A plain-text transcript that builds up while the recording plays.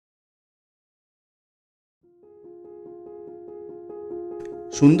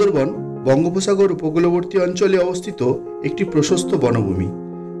সুন্দরবন বঙ্গোপসাগর উপকূলবর্তী অঞ্চলে অবস্থিত একটি প্রশস্ত বনভূমি,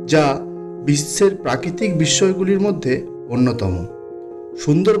 যা বিশ্বের প্রাকৃতিক বিস্ময়গুলির মধ্যে অন্যতম।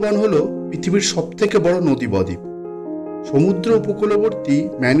 সুন্দরবন হল পৃথিবীর সবথেকে বড় নদী বদ্বীপ। সমুদ্র উপকূলবর্তী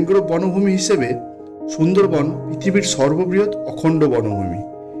ম্যানগ্রোভ বনভূমি হিসেবে সুন্দরবন পৃথিবীর সর্ববৃহৎ অখণ্ড বনভূমি।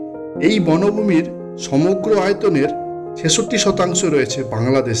 এই বনভূমির সমগ্র আয়তনের 66% রয়েছে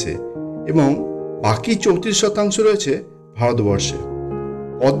বাংলাদেশে এবং বাকি 34% রয়েছে ভারতবর্ষে।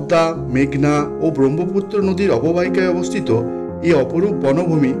 পদ্মা, মেঘনা ও ব্রহ্মপুত্র নদীর অববাহিকায় অবস্থিত এই অপরূপ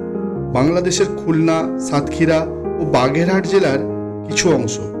বনভূমি বাংলাদেশের খুলনা, সাতক্ষীরা ও বাগেরহাট জেলার কিছু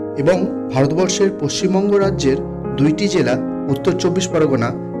অংশ এবং ভারতবর্ষের পশ্চিমবঙ্গ রাজ্যের 2টি জেলা উত্তর 24 পরগনা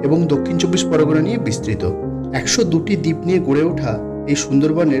এবং দক্ষিণ 24 পরগনা নিয়ে বিস্তৃত। 102টি দ্বীপ নিয়ে গড়ে ওঠা এই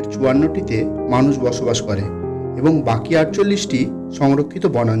সুন্দরবনের 54টিতে মানুষ বসবাস করে এবং বাকি 48টি সংরক্ষিত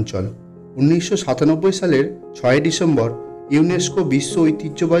বনাঞ্চল। 1997 সালের 6 ডিসেম্বর ইউনেস্কো বিশ্ব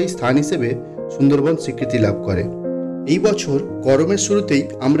ঐতিহ্যবাহী স্থান হিসেবে সুন্দরবন স্বীকৃতি লাভ করে। এই বছর গরমের শুরুতেই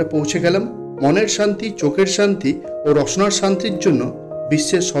আমরা পৌঁছে গেলাম মনের শান্তি, চোখের শান্তি ও রসনার শান্তির জন্য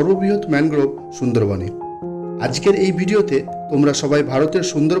বিশ্বের সর্ববৃহৎ ম্যানগ্রোভ সুন্দরবনে। আজকের এই ভিডিওতে তোমরা সবাই ভারতের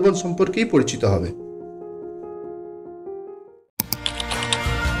সুন্দরবন সম্পর্কেই পরিচিত হবে।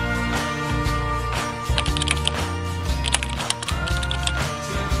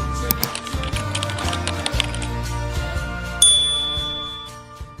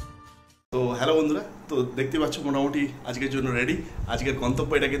 তো হ্যালো বন্ধুরা, তো দেখতে পাচ্ছ মোটামুটি আজকের জন্য রেডি। আজকের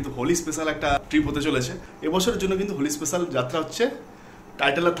গন্তব্য এটা কিন্তু হোলি স্পেশাল একটা ট্রিপ হতে চলেছে। এবছরের জন্য কিন্তু হোলি স্পেশাল যাত্রা হচ্ছে।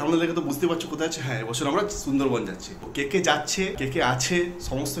 টাইটেল আর থাম্বনেল দেখে তো বুঝতে পারছো কোথায় আছে। হ্যাঁ, এবছর আমরা সুন্দরবন যাচ্ছি। কে কে যাচ্ছে, কে কে আছে,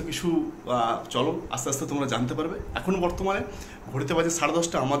 সমস্ত কিছু চলো আস্তে আস্তে তোমরা জানতে পারবে। এখন বর্তমানে ঘড়িতে বাজে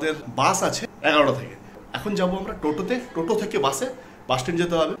 10:30। আমাদের বাস আছে 11টা থেকে। এখন যাবো আমরা টোটোতে, টোটো থেকে বাসে বাস স্ট্যান্ড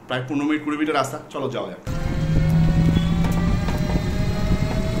যেতে হবে। প্রায় 15-20 মিনিট রাস্তা। চলো যাওয়া যাক।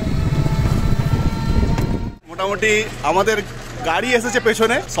 মোটামুটি আমাদের গাড়ি এসেছে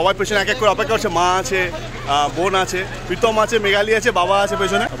পেছনে, সবাই পেছনে এক এক করে অপেক্ষা করছে। মা আছে, বোন আছে, প্রীতম আছে, মেঘালি আছে, বাবা আছে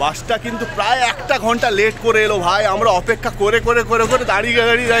পেছনে। বাসটা কিন্তু প্রায় 1 ঘন্টা লেট করে এলো ভাই। আমরা অপেক্ষা করে করে করে করে দাঁড়িয়ে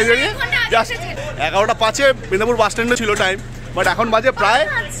দাঁড়িয়ে জাস্ট 11:05 মেদিনীপুর বাস স্ট্যান্ডে ছিল টাইম, বাট এখন বাজে প্রায়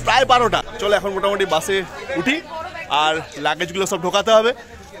 12টা। চলো এখন মোটামুটি বাসে উঠি আর লাগেজগুলো সব ঢোকাতে হবে।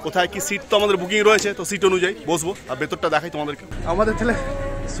 কোথায় কি সিট তো আমাদের বুকিং রয়েছে, তো সিট অনুযায়ী বসবো আর ভেতরটা দেখাই তোমাদেরকে। আমাদের ছেলে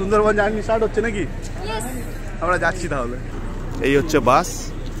সুন্দরবন জার্নি স্টার্ট হচ্ছে নাকি? আমরা যাচ্ছি তাহলে। এই হচ্ছে বাস,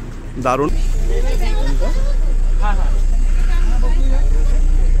 দারুণ।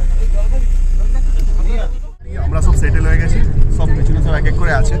 আমরা সব সেটেল হয়ে গেছি, সব পিছনে সব এক এক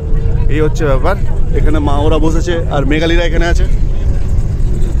করে আছে। এই হচ্ছে ব্যাপার। এখানে মা ওরা বসেছে আর মেঘালিরা এখানে আছে।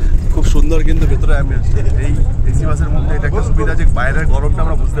 খুব সুন্দর কিন্তু ভেতরে আমি এই এসি বাসের মধ্যে এটা একটা সুবিধা আছে, বাইরের গরমটা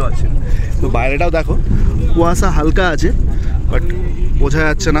আমরা বুঝতে পারছি না। তো বাইরেটাও দেখো কুয়াশা হালকা আছে, বাট বোঝা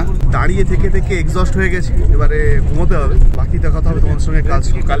যাচ্ছে না। দাঁড়িয়ে থেকে থেকে এক্সস্ট হয়ে গেছি, এবারে ঘুমোতে হবে। বাকি দেখা হবে তোমার সঙ্গে কাল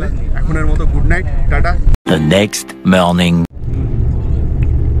সকালে। এখনের মতো good night, tata. The next morning.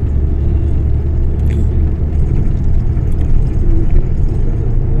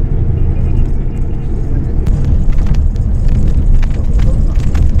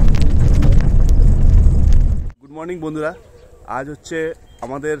 Good morning বন্ধুরা, আজ হচ্ছে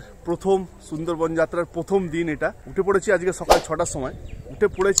আমাদের প্রথম সুন্দরবন যাত্রার প্রথম দিন। এটা উঠে পড়েছি আজকে সকাল 6টার সময় উঠে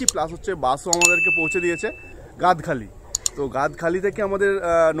পড়েছি, প্লাস হচ্ছে বাসও আমাদেরকে পৌঁছে দিয়েছে গাদখালি। তো গাদখালি থেকে আমাদের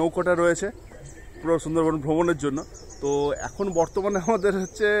নৌকোটা রয়েছে পুরো সুন্দরবন ভ্রমণের জন্য। তো এখন বর্তমানে আমাদের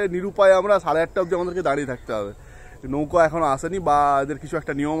হচ্ছে নিরুপায়, আমরা 8:30 অবধি আমাদেরকে দাঁড়িয়ে থাকতে হবে। নৌকো এখনও আসেনি, বা এদের কিছু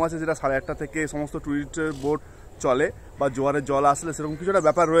একটা নিয়ম আছে যেটা 8:30 থেকে সমস্ত টুরিস্টের বোট চলে, বা জোয়ারের জল আসলে সেরকম কিছু একটা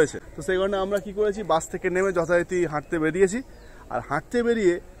ব্যাপার রয়েছে। তো সেই কারণে আমরা কি করেছি, বাস থেকে নেমে যথারীতি হাঁটতে বেরিয়েছি। আর হাঁটতে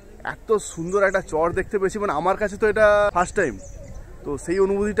বেরিয়ে এত সুন্দর একটা চর দেখতে পেয়েছি, মানে আমার কাছে তো এটা ফার্স্ট টাইম। তো সেই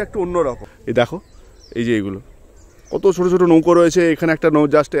অনুভূতিটা একটু অন্যরকম। এই দেখো, এই যে এইগুলো কত ছোট ছোট নৌকো রয়েছে। এখানে একটা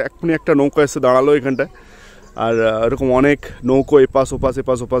জাস্ট এক্ষুনি একটা নৌকা এসে দাঁড়ালো এখানটায়। আর এরকম অনেক নৌকো এপাশ ওপাশ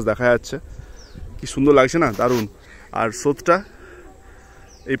এপাশ ওপাশ দেখা যাচ্ছে। কি সুন্দর লাগছে না, দারুণ। আর স্রোতটা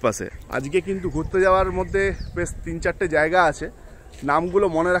এই পাশে। আজকে কিন্তু ঘুরতে যাওয়ার মধ্যে বেশ 3-4টে জায়গা আছে, নামগুলো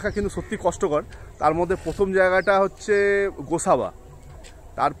মনে রাখা কিন্তু সত্যি কষ্টকর। তার মধ্যে প্রথম জায়গাটা হচ্ছে গোসাবা,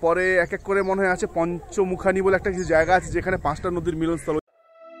 তারপরে এক এক করে মনে হয় আছে পঞ্চমুখানি বলে একটা কিছু জায়গা আছে, যেখানে 5টা নদীর মিলনস্থল।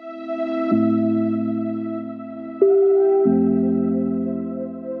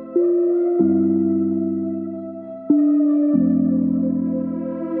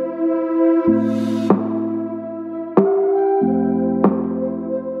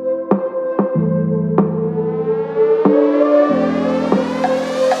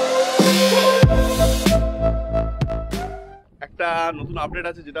 নতুন আপডেট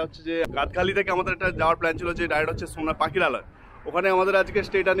আছে, যেটা হচ্ছে যে গাদখালি থেকে আমাদের একটা যাওয়ার প্ল্যান ছিল, যে ডাইরেক্ট হচ্ছে পাখিরালয়। ওখানে আমাদের আজকে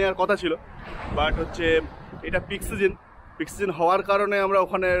স্টেটা নেওয়ার কথা ছিল, বাট হচ্ছে এটা পিক সিজন হওয়ার কারণে আমরা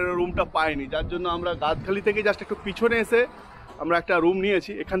ওখানে রুমটা পাইনি, যার জন্য আমরা গাদখালি থেকে জাস্ট একটু পিছনে এসে আমরা একটা রুম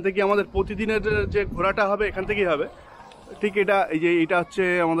নিয়েছি। এখান থেকে আমাদের প্রতিদিনের যে ঘোরাটা হবে এখান থেকেই হবে। ঠিক এটা এই যে এটা হচ্ছে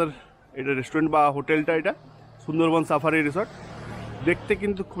আমাদের এটা রেস্টুরেন্ট বা হোটেলটা, এটা সুন্দরবন সাফারি রিসর্ট। দেখতে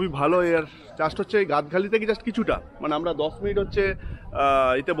কিন্তু খুবই ভালো। এর জাস্ট হচ্ছে এই গাদখালি থেকে জাস্ট কিছুটা, মানে আমরা 10 মিনিট হচ্ছে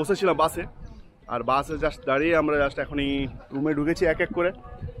এতে বসেছিলাম বাসে, আর বাসে জাস্ট দাঁড়িয়ে আমরা জাস্ট এখনই রুমে ঢুকেছি এক এক করে।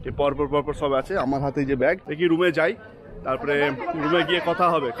 এই পরপর সব আছে আমার হাতে যে ব্যাগ, দেখি রুমে যাই, তারপরে রুমে গিয়ে কথা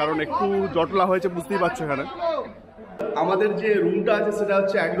হবে, কারণ একটু জটলা হয়েছে বুঝতেই পারছো। এখানে আমাদের যে রুমটা আছে সেটা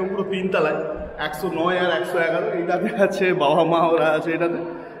হচ্ছে একদম পুরো 3 তলায়, 109 আর 111। এইটাতে আছে বাবা মা, ওরা আছে এটাতে,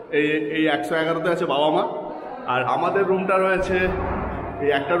 এই 111তে আছে বাবা মা। আর আমাদের রুমটা রয়েছে এই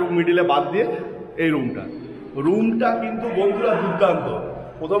একটা রুম মিডিলে বাদ দিয়ে এই রুমটা কিন্তু বন্ধুরা দুর্দান্ত।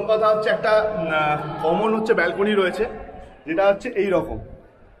 প্রথম কথা হচ্ছে একটা কমন হচ্ছে ব্যালকনি রয়েছে, যেটা হচ্ছে এই রকম।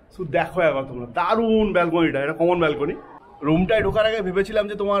 শুধু দেখো একবার তোমরা, দারুণ ব্যালকনিটা, এটা কমন ব্যালকনি। রুমটায় ঢোকার আগে ভেবেছিলাম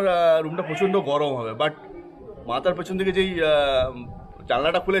যে তোমার রুমটা প্রচণ্ড গরম হবে, বাট মাথার পেছন থেকে যেই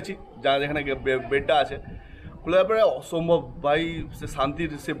জানলাটা খুলেছি, যা যেখানে বেডটা আছে, খুলে তারপরে অসম্ভব ভাই, সে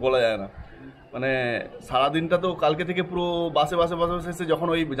শান্তির সে বলা যায় না। মানে সারাদিনটা তো কালকে থেকে পুরো বাসে এসে যখন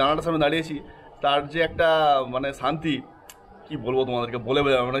ওই জানলাটার সামনে দাঁড়িয়েছি, তার যে একটা মানে শান্তি, কি বলবো তোমাদেরকে, বলে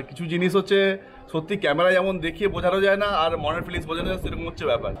বোঝানো মানে কিছু জিনিস হচ্ছে সত্যি ক্যামেরা যেমন দেখিয়ে বোঝানো যায় না, আর মনের ফিলিংস বোঝানো যায়, সেরকম হচ্ছে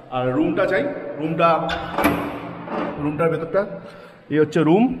ব্যাপার। আর রুমটা চাই, রুমটার ভেতরটা এই হচ্ছে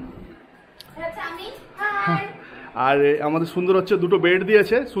রুম। আর আমাদের সুন্দর হচ্ছে দুটো বেড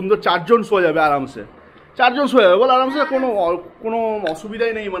দিয়েছে, সুন্দর 4 জন শোয়া যাবে আরামসে, 4 জন শোয়া যাবে বল আরামসে, কোনো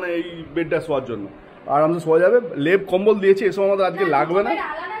অসুবিধাই নেই মানে এই বেডটা শোয়ার জন্য, আরামসে শোয়া যাবে। লেপ কম্বল দিয়েছে, এসব আমাদের আজকে লাগবে না।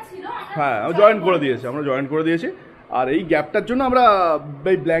 হ্যাঁ, আমরা জয়েন্ট করে দিয়েছি। আর এই গ্যাপটার জন্য আমরা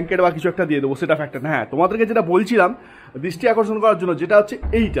এই ব্ল্যাঙ্কেট বা কিছু একটা দিয়ে দেবো, সেটা ফ্যাক্টর না। হ্যাঁ, তোমাদেরকে যেটা বলছিলাম দৃষ্টি আকর্ষণ করার জন্য, যেটা হচ্ছে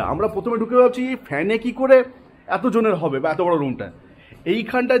এইটা, আমরা প্রথমে ঢুকে ভাবছি ফ্যানে কি করে এত জনের হবে বা এত বড় রুমটা।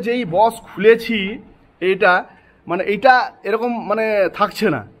 এইখানটা যেই বক্স খুলেছি, এইটা মানে এইটা এরকম মানে থাকছে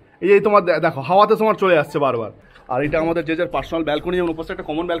না, এই তোমার দেখো হাওয়াতে তোমার চলে আসছে বারবার। আর এটা আমাদের যে যার পার্সোনাল ব্যালকনি, যেমন উপস্থিত একটা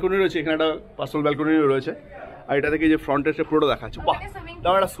কমন ব্যালকনি রয়েছে, এখানে একটা পার্সোনাল ব্যালকনি রয়েছে। আর এটা থেকে যে ফ্রন্টের সে পুরোটা দেখাচ্ছে, বাহ,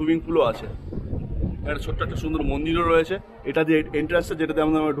 তারপর একটা সুইমিং পুলও আছে, একটা ছোট্ট একটা সুন্দর মন্দিরও রয়েছে। এটা যে এন্ট্রান্সটা যেটাতে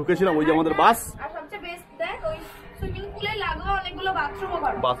আমরা ঢুকেছিলাম, ওই যে আমাদের বাস,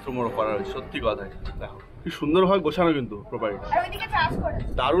 বাথরুমও করা রয়েছে। সত্যি কথা, দেখো কি সুন্দরভাবে গোছানো কিন্তু প্রপার্টিটা,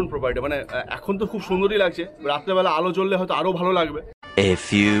 দারুণ প্রপার্টি। মানে এখন তো খুব সুন্দরই লাগছে, রাত্রেবেলা আলো জ্বললে হয়তো আরো ভালো লাগবে। A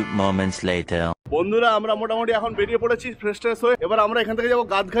few moments later. বন্ধুরা, আমরা মোটামুটি এখন বেরিয়ে পড়েছি ফ্রেশ হয়ে। এবার আমরা এখান থেকে যাবো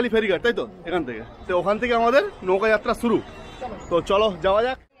গাদখালি ফেরিঘাট, তাই তো? এখান থেকে তো ওখান থেকে আমাদের নৌকা যাত্রা শুরু। তো চলো যাওয়া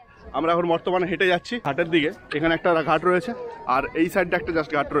যাক। আমরা এখন বর্তমানে হেঁটে যাচ্ছি ঘাটের দিকে। এখানে একটা ঘাট রয়েছে, আর এই সাইডটা একটা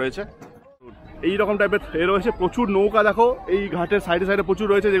জাস্ট ঘাট রয়েছে। এইরকম টাইপের রয়েছে, প্রচুর নৌকা দেখো এই ঘাটের সাইডে প্রচুর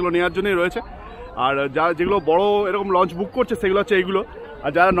রয়েছে, যেগুলো নেওয়ার জন্যই রয়েছে। আর যেগুলো বড় এরকম লঞ্চ বুক করছে সেগুলো হচ্ছে এইগুলো,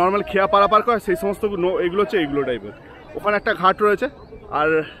 আর যারা নর্মাল খেয়া পারাপার করে সেই সমস্ত এগুলো হচ্ছে এইগুলো টাইপের। ওখানে একটা ঘাট রয়েছে, আর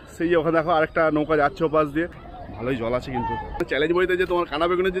সেই ওখানে দেখো আরেকটা নৌকা যাচ্ছে ওপাশ দিয়ে। ভালোই জল আছে কিন্তু। চ্যালেঞ্জ বইতে যে তোমার কানা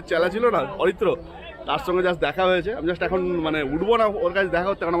বেগুনের যে চেলা ছিল না অরিত্র, তার সঙ্গে জাস্ট দেখা হয়েছে। আমি জাস্ট এখন মানে উঠবো না, ওর কাছে দেখা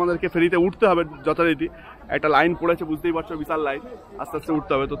হচ্ছে, কারণ আমাদেরকে ফেরিতে উঠতে হবে যথারীতি। একটা লাইন পড়েছে, বুঝতেই পারছো, বিশাল লাইন, আস্তে আস্তে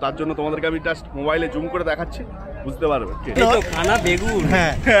উঠতে হবে। তো তার জন্য তোমাদেরকে আমি জাস্ট মোবাইলে জুম করে দেখাচ্ছি, বুঝতে পারবে। কানা বেগুন,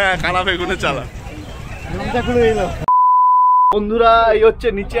 হ্যাঁ কানা বেগুনের চালা। বন্ধুরা, এই হচ্ছে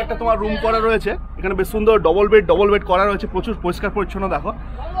নিচে একটা তোমার রুম করা রয়েছে। এখানে বেশ সুন্দর ডবল বেড করা রয়েছে, প্রচুর পরিষ্কার পরিচ্ছন্ন দেখো।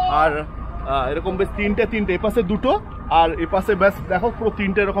 আর এরকম বেশ তিনটে এপাশে দুটো, আর এপাশে বেশ দেখো পুরো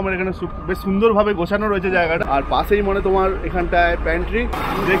তিনটে এরকমের। এখানে বেশ সুন্দরভাবে গোছানো রয়েছে জায়গাটা। আর পাশেই মনে তোমার এখানটায় প্যান্ট্রি।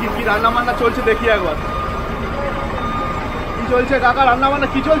 দেখি কি রান্না বান্না চলছে, দেখি একবার কি চলছে। কাকা রান্না বান্না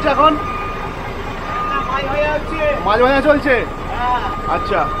কি চলছে এখন? মাছ ভাজা চলছে।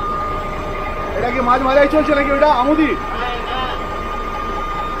 আচ্ছা, এটা কি মাছ ভাজাই চলছে নাকি ওটা আমুদি?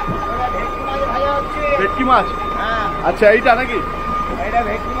 ভেটকি মাছ, আচ্ছা এইটা নাকি?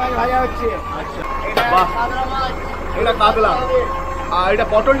 আচ্ছা, বাহ, এটা কাতলা। আর এটা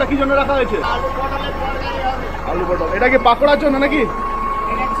পটলটা কি জন্য রাখা হয়েছে? আলু পটল। এটা কি পাকোড়ার জন্য নাকি?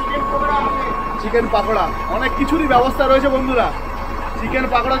 চিকেন পাকোড়া। অনেক কিছুরই ব্যবস্থা রয়েছে বন্ধুরা, চিকেন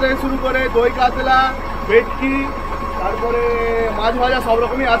পাকোড়া থেকে শুরু করে দই কাতলা, ভেটকি, তারপরে মাছ ভাজা, সব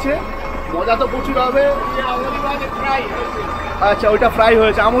রকমই আছে। মজা তো প্রচুর হবে। আচ্ছা, ওইটা ফ্রাই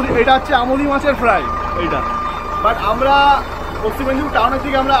হয়েছে আমুদি, এটা হচ্ছে আমুদি মাছের ফ্রাই এইটা। বাট আমরা পশ্চিম মেদিনীপুর টাউনের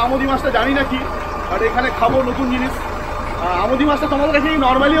দিকে আমরা আমুদি মাছটা জানি না কি, বাট এখানে খাবো নতুন জিনিস। আমুদি মাছটা তোমাদের কাছে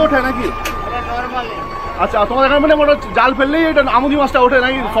নর্মালি ওঠে নাকি? আচ্ছা, তোমাদের এখানে মানে মোটা জাল ফেললেই এটা আমুদি মাছটা ওঠে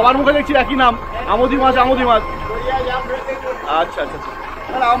নাকি? সবার মুখে দেখছি একই নাম, আমুদি মাছ। আচ্ছা আচ্ছা,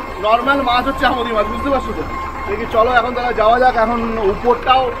 নর্মাল মাছ হচ্ছে আমুদি মাছ, বুঝতে পারছো তো? দেখি চলো এখন তাহলে যাওয়া যাক। এখন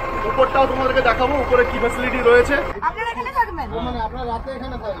উপরটাও তোমাদেরকে দেখাবো উপরে কি ফ্যাসিলিটি রয়েছে। আপনারা এখানে থাকবেন? মানে আপনারা রাতে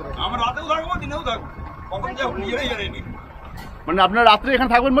এখানে থাকবেন? আমরা রাতেও থাকবো, দিনেও থাকবো, কখন যাবো নিজেরাই জানি। মানে আপনারা রাত্রে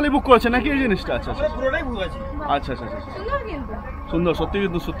এখানে থাকবেন বলেই বুক করেছেন নাকি এই জিনিসটা? আচ্ছা আচ্ছা পুরোটাই ভুল আছে। আচ্ছা আচ্ছা আচ্ছা সুন্দর কিন্তু। সুন্দর, সত্যি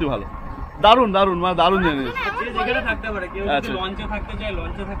কিন্তু সত্যি ভালো, দারুণ দারুণ, মানে দারুণ জিনিস। যে যেখানে থাকতে পারে, কেউ যদি আচ্ছা। লঞ্চে থাকতে চায়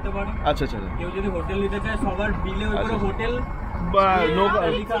লঞ্চে থাকতে পারে, আচ্ছা আচ্ছা কেউ যদি হোটেল নিতে চায় সবার বিলে ওই করে হোটেল বা নৌকা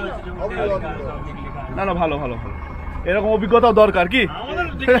লেখা আছে, যে হোটেল লেখা আছে, সব দিক লেখা আছে। না না ভালো ভালো ভালো, এরকম অভিজ্ঞতাও দরকার কি।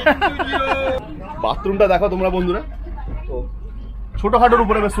 বাথরুমটা দেখো তোমরা বন্ধুরা, তো ছোটখাটোর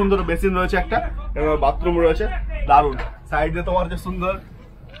উপরে বেশ সুন্দর বেসিন রয়েছে একটা, এবং বাথরুম রয়েছে দারুণ। সাইডে তোমার যে সুন্দর,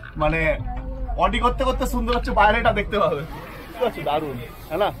 মানে অডি করতে করতে সুন্দর হচ্ছে বাইরেটা দেখতে পাবে, ঠিক আছে? দারুণ,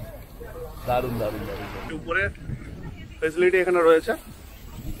 হ্যাঁ না? দারুণ দারুণ দারুণ। উপরে ফেসিলিটি এখানে রয়েছে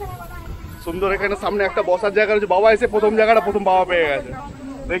সুন্দর। এখানে সামনে একটা বসার জায়গা রয়েছে। বাবা এসে প্রথম জায়গাটা প্রথম বাবা পেয়ে গেছে।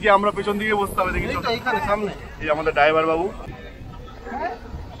 দেখি আমরা পেছন দিকে বসতে হবে, দেখি চলো। এইখানে সামনে এই আমাদের ড্রাইভার বাবু,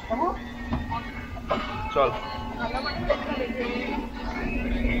 চল।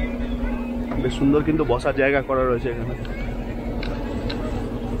 বেশ সুন্দর কিন্তু বসার জায়গা করা রয়েছে এখানে।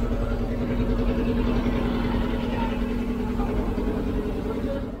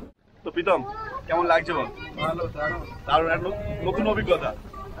 তো প্রীতম কেমন লাগছে বল? ভালো, দারুণ। দারুণ, এক নতুন অভিজ্ঞতা।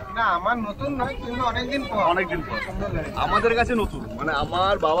 না আমার নতুন নয়, কিন্তু অনেকদিন পর। অনেকদিন পর সুন্দর লাগে। আমাদের কাছে নতুন, মানে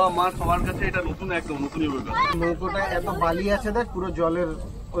আমার বাবা মা সবার কাছে এটা নতুন, একদম নতুন অভিজ্ঞতা। নৌকোটা এত বালি আছে দেখ, পুরো জলের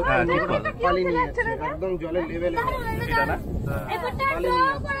হ্যাঁ, ঠিক নৌকোটা কথা। বালি নিয়ে আছে, একদম জলের লেভেলে এটা না বালি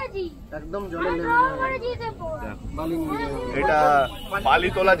নিয়ে আছে, একদম জলের লেভেলে বালি নিয়ে আছে। এটা বালি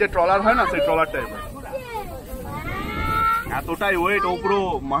তোলা যে ট্রলার হয় না, সেই ট্রলার টাইপের। এতটাই ওয়েট, ও পুরো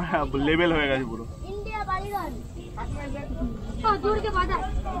লেভেল হয়ে গেছে পুরো। इंडिया बालीगंज दूर के बाद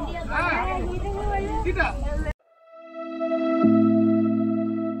इंडिया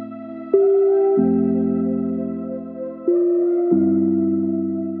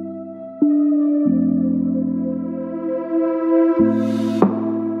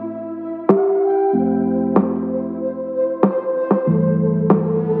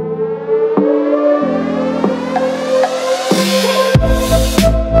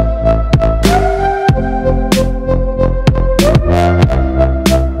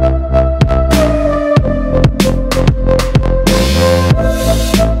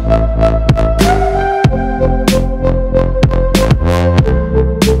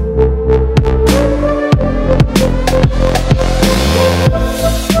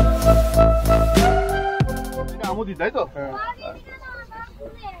আমোদি, তাই তো?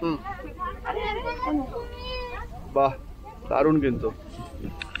 বাহ দারুণ কিন্তু।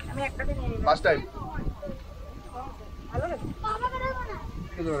 First time.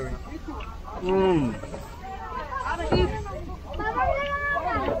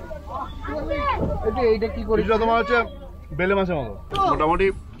 এইটা কি করি? এটা তোমার হচ্ছে বেলে মাছের মতো। মোটামুটি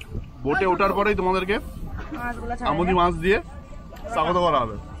বোটে ওঠার পরেই তোমাদেরকে আমুদি মাছ দিয়ে স্বাগত করা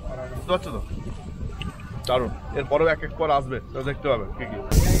হবে, বুঝতে পারছো তো? দারুণ। এরপরেও এক এক করে আসবে, তো দেখতে পাবে কি কি।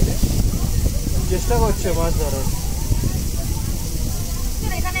 চেষ্টা করছে মাছ ধরার।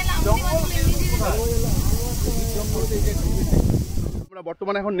 আমরা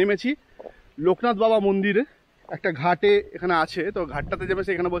বর্তমানে এখন নেমেছি লোকনাথ বাবা মন্দিরে, একটা ঘাটে এখানে আছে। তো ঘাটটাতে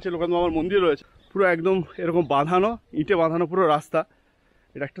নেমেছে, এখানে বলছে লোকনাথ বাবার মন্দির রয়েছে, পুরো একদম এরকম বাঁধানো, ইটে বাঁধানো পুরো রাস্তা।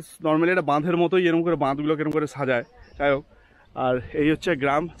 এটা একটা নর্মালি একটা বাঁধের মতোই, এরকম করে বাঁধগুলোকে এরকম করে সাজায়, যাই হোক। আর এই হচ্ছে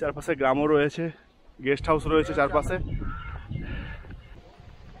গ্রাম, চারপাশে গ্রামও রয়েছে, গেস্ট হাউস রয়েছে চারপাশে।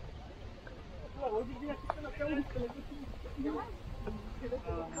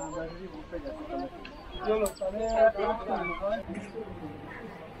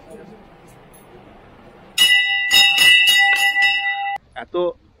 এত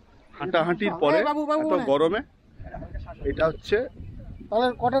হাঁটাহাঁটির পরে এত গরমে এটা হচ্ছে, তাহলে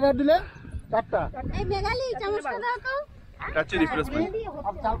কটা রেট দিলে? 4টা। এই মেঘালি চামচ কত দাও তো এটা হচ্ছে রিফ্রেশমেন্ট।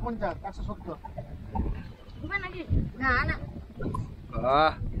 আর চাল 50, 170। দিবা নাকি না না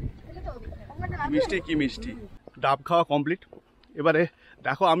আহ মিষ্টি, কি মিষ্টি। ডাব খাওয়া কমপ্লিট। এবারে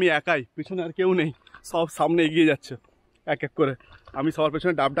দেখো আমি একাই, পিছনে আর কেউ নেই, সব সামনে এগিয়ে যাচ্ছে এক এক করে। আমি সবার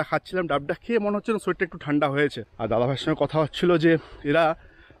পেছনে ডাবটা খাচ্ছিলাম, ডাবটা খেয়ে মনে হচ্ছে না শরীরটা একটু ঠান্ডা হয়েছে। আর দাদাভাইয়ের সঙ্গে কথা হচ্ছিল যে এরা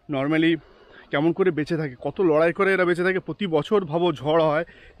নর্মালি কেমন করে বেঁচে থাকে, কত লড়াই করে এরা বেঁচে থাকে। প্রতি বছর ভাবো ঝড় হয়,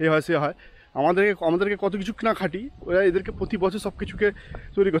 এ হয় সে হয়, আমাদেরকে কত কিছু না খাটি, ওরা এদেরকে প্রতি বছর সব কিছুকে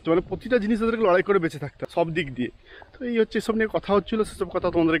তৈরি করতে, মানে প্রতিটা জিনিস ওদেরকে লড়াই করে বেঁচে থাকতে সব দিক দিয়ে। তো এই হচ্ছে এসব নিয়ে কথা হচ্ছিলো, সেসব কথা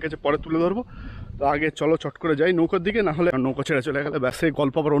তোমাদের কাছে পরে তুলে ধরবো। তো আগে চলো চট করে যাই নৌকার দিকে, না হলে নৌকা ছেড়ে চলে গেলে ব্যাস এই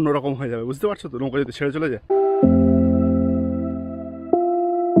গল্প আবার অন্যরকম হয়ে যাবে, বুঝতে পারছো তো? নৌকা যদি ছেড়ে চলে যায়।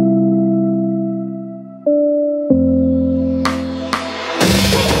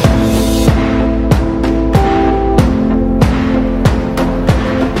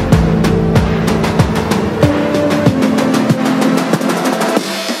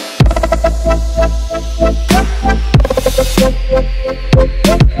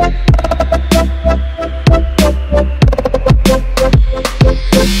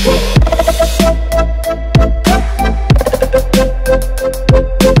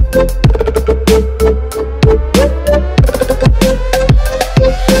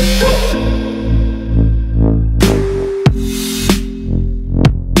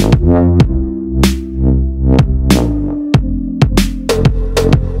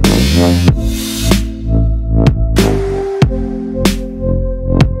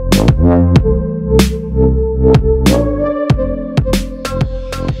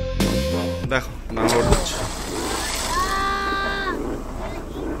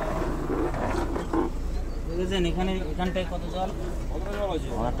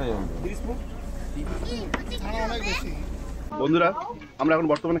 বন্ধুরা আমরা এখন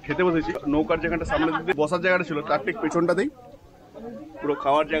বর্তমানে খেতে বসেছি। নৌকার জায়গাটা সামনে দিকে বসার জায়গাটা ছিল তার ঠিক পেছনটাতেই পুরো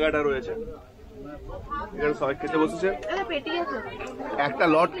খাওয়ার জায়গাটা রয়েছে। এখানে সবাই খেতে বসেছে, একটা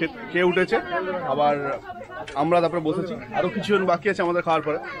লট খেয়ে উঠেছে, আবার আমরা তারপরে বসেছি। আরো কিছুজন বাকি আছে আমাদের খাওয়ার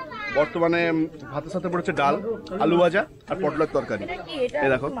পরে। বর্তমানে ভাতের সাথে পড়েছে ডাল, আলু ভাজা আর পটলের তরকারি। এই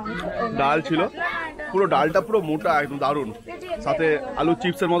দেখো ডাল ছিল, পুরো ডালটা পুরো মোটা একদম দারুণ, সাথে আলু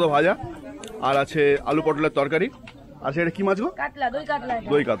চিপসের মতো ভাজা, আর আছে আলু পটলের তরকারি, আর সেটা কি মাছ গো?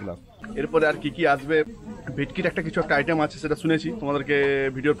 দই কাতলা। এরপরে আর কি কি আসবে, ভেটকির একটা কিছু একটা আইটেম আছে সেটা শুনেছি, তোমাদেরকে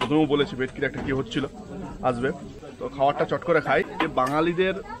ভিডিওর প্রথমেও বলেছি ভেটকির একটা কি হচ্ছিল আসবে। তো খাওয়ারটা চট করে খাই। যে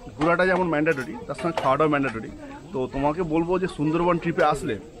বাঙালিদের ঘোরাটা যেমন ম্যান্ডেটরি, তার সঙ্গে খাওয়াটাও ম্যান্ডেটরি। তো তোমাকে বলবো যে সুন্দরবন ট্রিপে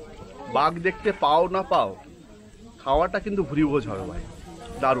আসলে বাঘ দেখতে পাও না পাও, খাওয়াটা কিন্তু ভুরিভোজ হবে ভাই,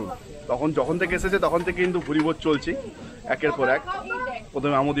 দারুণ। যখন থেকে এসেছে তখন থেকে কিন্তু ভুরিভোজ চলছে একের পর এক।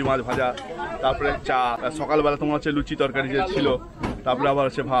 প্রথমে আমুদি মাছ ভাজা, তারপরে চা, সকালবেলা তোমার হচ্ছে লুচি তরকারি যে ছিল, তারপরে আবার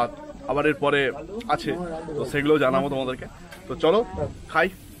হচ্ছে ভাত, আবার এরপরে আছে, তো সেগুলোও জানাবো তোমাদেরকে। তো চলো খাই,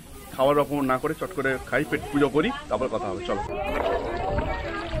 খাওয়ার রকম না করে চট করে খাই, পেট পুজো করি, তারপর কথা হবে। চলো।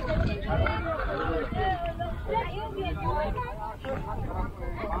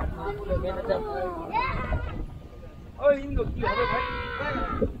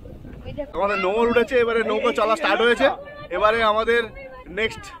 আমাদের নৌকা উঠেছে, এবারে নৌকা চলা স্টার্ট হয়েছে। এবারে আমাদের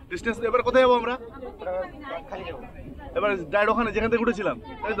নেক্সট ডেস্টিনেশন, এবারে কোথায় যাবো আমরা? এবার ডাইরেক্ট ওখানে যেখান থেকে উঠেছিলাম,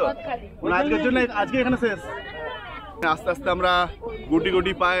 তাই তো? মানে আজকের জন্য আজকে এখানে শেষ। আস্তে আস্তে আমরা গুটি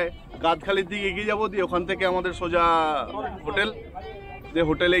গুটি পায়ে গাদখালির দিকে এগিয়ে যাবো, দিয়ে ওখান থেকে আমাদের সোজা হোটেল, যে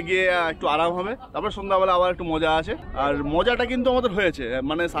হোটেলে গিয়ে একটু আরাম হবে, তারপরে সন্ধ্যাবেলা আবার একটু মজা আছে। আর মজাটা কিন্তু আমাদের হয়েছে,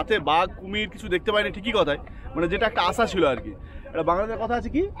 মানে সাথে বাঘ কুমির কিছু দেখতে পাইনি ঠিকই কথায়, মানে যেটা একটা আশা ছিল আর কি। এটা বাংলাদেশের কথা আছে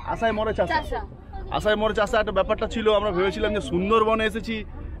কি, আশায় মরে চাষা, আশায় মরে চাষা একটা ব্যাপারটা ছিল। আমরা ভেবেছিলাম যে সুন্দরবনে এসেছি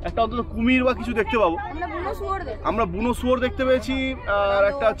একটা অন্তত কুমির বা কিছু দেখতে পাবো, আমরা বুনো শুয়োর দেখতে পেয়েছি, আর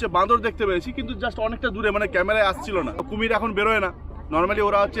একটা হচ্ছে বাঁদর দেখতে পেয়েছি, কিন্তু জাস্ট অনেকটা দূরে, মানে ক্যামেরায় আসছিল না। কুমির এখন বেরোয় না, নর্মালি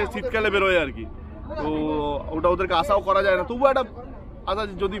ওরা হচ্ছে শীতকালে বেরোয় আর কি, তো ওটা ওদেরকে আশাও করা যায় না। তবুও একটা আশা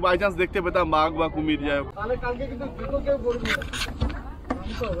যদি বাই চান্স দেখতে পেতাম বাঘ বা কুমির, যাই হোক।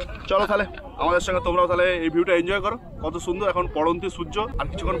 চলো তাহলে আমাদের সঙ্গে তোমরাও তাহলে এই ভিউটা এনজয় করো, কত সুন্দর। এখন পড়ন্তি সূর্য, আর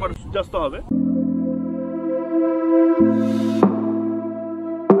কিছুক্ষণ পর সূর্যাস্ত হবে।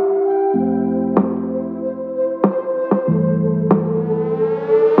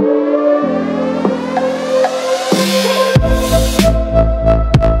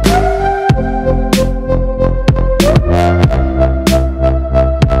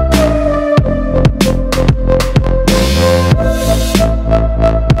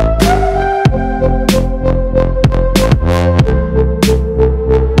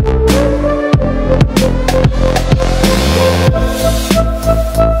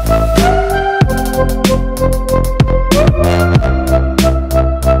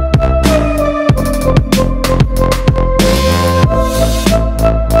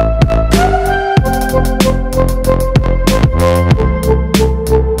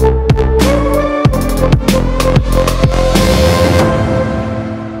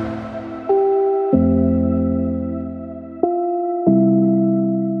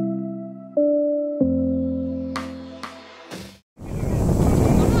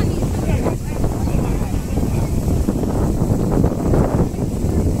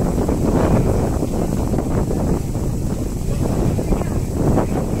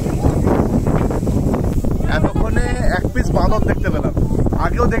 বাঁদর দেখতে পেলাম,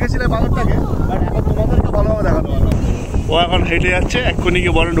 আগেও দেখেছিলে বাঁদরটাকে, বাট এখন তোমাদেরকে ভালোভাবে দেখাতে পারলাম। ও এখন হেঁটে যাচ্ছে, এক্ষুনি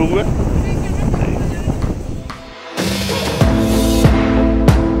গিয়ে বনে ঢুকবে।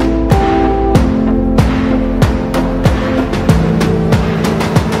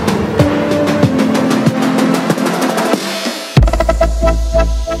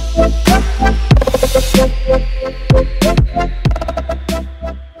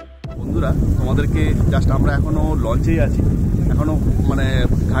 বন্ধুরা তোমাদেরকে জাস্ট আমরা এখনো লঞ্চেই আছি, এখনও মানে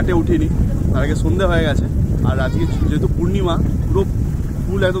ঘাটে উঠিনি, তার আগে সন্ধে হয়ে গেছে। আর আজকে যেহেতু পূর্ণিমা, পুরো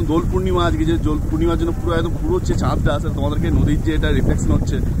ফুল একদম দোল পূর্ণিমা, আজকে যে দোল পূর্ণিমার জন্য পুরো একদম পুরো হচ্ছে চাঁদটা আছে, তোমাদেরকে নদীর যে এটা রিফ্লেকশন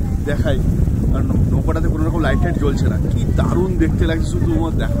হচ্ছে দেখাই। আর নৌকাটাতে কোনো রকম লাইট টাইট জ্বলছে না, কি দারুণ দেখতে লাগছে, শুধু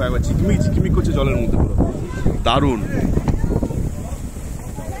তোমার দেখো একবার ঝিকমিক ঝিকমিক করছে জলের মধ্যে, পুরো দারুণ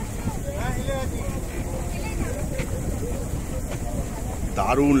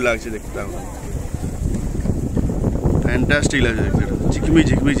দারুণ লাগছে দেখতে, ফ্যান্টাস্টিক লাগছে দেখতে, ঝিকমিক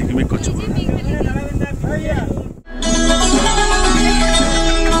ঝিকমিক ঝিকমিক করছে।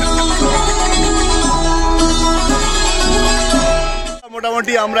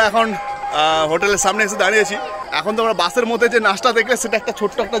 মোটামুটি আমরা এখন হোটেলের সামনে এসে দাঁড়িয়েছি। এখন তোমরা বাসের মধ্যে যে নাচটা দেখলে সেটা একটা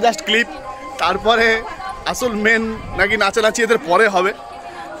ছোট্ট একটা জাস্ট ক্লিপ, তারপরে আসল মেন নাকি নাচানাচি এদের পরে হবে।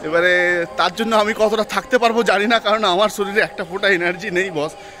 এবারে তার জন্য আমি কতটা থাকতে পারবো জানি না, কারণ আমার শরীরে একটা ফোঁটা এনার্জি নেই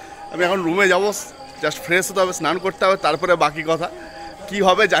বস। আমি এখন রুমে যাবো, জাস্ট ফ্রেশ হতে হবে, স্নান করতে হবে, তারপরে বাকি কথা কি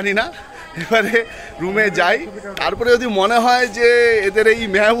হবে জানি না। এবারে রুমে যাই, তারপরে যদি মনে হয় যে এদের এই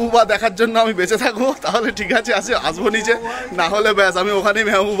মেহবুবা দেখার জন্য আমি বেঁচে থাকবো তাহলে ঠিক আছে, আসবো নিচে, না হলে ব্যাস আমি ওখানেই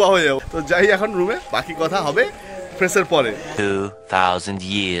মেহবুবা হয়ে যাবো। তো যাই এখন রুমে, বাকি কথা হবে ফ্রেশের পরে। 2000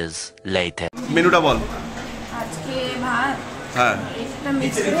 years later. মেনুটা বল। আজকে ভাত, হ্যাঁ একটা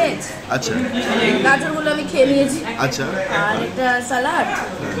মিক্সড ভেজ, আচ্ছা গাজরগুলো আমি খেয়ে নিয়েছি, আচ্ছা আর একটা স্যালাড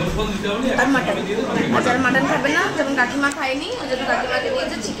আর মাটন। আচ্ছা মাটন খাবে না, যেমন কাকিমা খায়নি, ওই জন্য কাকিমাকে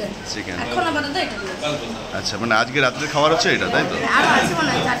দিয়েছে চিকেন। চিকেন এখন আপাতত এটা দিয়েছে। আচ্ছা, মানে আজকে রাত্রে খাবার হচ্ছে এটা, তাই তো? আর আছে মনে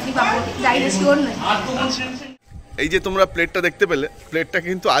হয় চাটনি পাপড়, যাই না শিওর নয়। এই যে তোমরা প্লেটটা দেখতে পেলে, প্লেটটা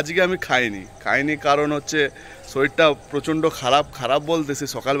কিন্তু আজকে আমি খাইনি কারণ হচ্ছে শরীরটা প্রচণ্ড খারাপ বলতে সে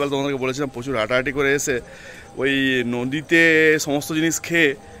সকালবেলা তোমাদেরকে বলেছিলাম প্রচুর হাঁটাহাঁটি করে এসে ওই নদীতে সমস্ত জিনিস খেয়ে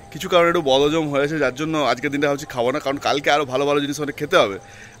কিছু কারণে একটু বদহজম হয়েছে, যার জন্য আজকের দিনটা ভাবছি খাবো না, কারণ কালকে আরও ভালো ভালো জিনিস অনেক খেতে হবে।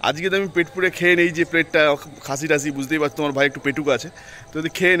 আজকে তো আমি পেট পুরে খেয়ে নেই, যে প্লেটটা খাসি টাসি বুঝতেই পারছো, তোমার ভাই একটু পেটুক আছে, তো যদি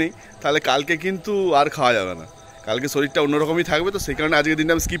খেয়ে নেই তাহলে কালকে কিন্তু আর খাওয়া যাবে না, কালকে শরীরটা অন্যরকমই থাকবে। তো সেই কারণে আজকের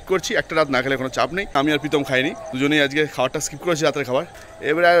দিনটা আমি স্কিপ করছি, একটা রাত না খেলে কোনো চাপ নেই। আমি আর প্রীতম খাইনি, দুজনেই আজকে খাবারটা স্কিপ করেছি, রাতের খাবার।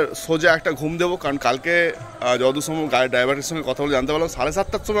 এবারে সোজা একটা ঘুম দেবো, কারণ কালকে যত সময় গাড়ির ড্রাইভারের সঙ্গে কথা বলে জানতে পারলাম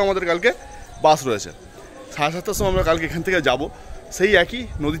 7:30টার সময় আমাদের কালকে বাস রয়েছে। 7:30টার সময় আমরা কালকে এখান থেকে যাব, সেই একই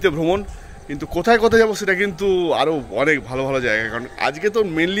নদীতে ভ্রমণ, কিন্তু কোথায় যাবো সেটা কিন্তু আরও অনেক ভালো ভালো জায়গা, কারণ আজকে তো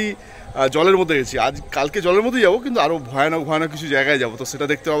মেনলি জলের মধ্যে গেছি, কালকে জলের মধ্যেই যাবো, কিন্তু আরও ভয়ানক কিছু জায়গায় যাবো। তো সেটা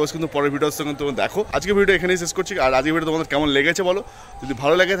দেখতে পাবো কিন্তু পরের ভিডিওর সঙ্গে তোমরা দেখো। আজকে ভিডিও এখানেই শেষ করছি, আর আজকে ভিডিও তোমাদের কেমন লেগেছে বলো, যদি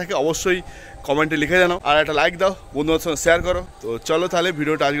ভালো লেগে থাকে অবশ্যই কমেন্টে লিখে জানাও, আর একটা লাইক দাও, বন্ধুদের সঙ্গে শেয়ার করো। তো চলো তাহলে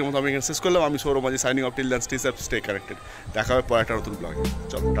ভিডিওটা আজকের মতো আমি এখানে শেষ করলাম। আমি সৌরভ মাঝি, signing off, till then stay safe, stay connected. দেখা হবে পরে একটা নতুন ব্লগে।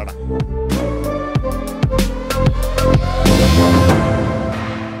 চলো টাটা।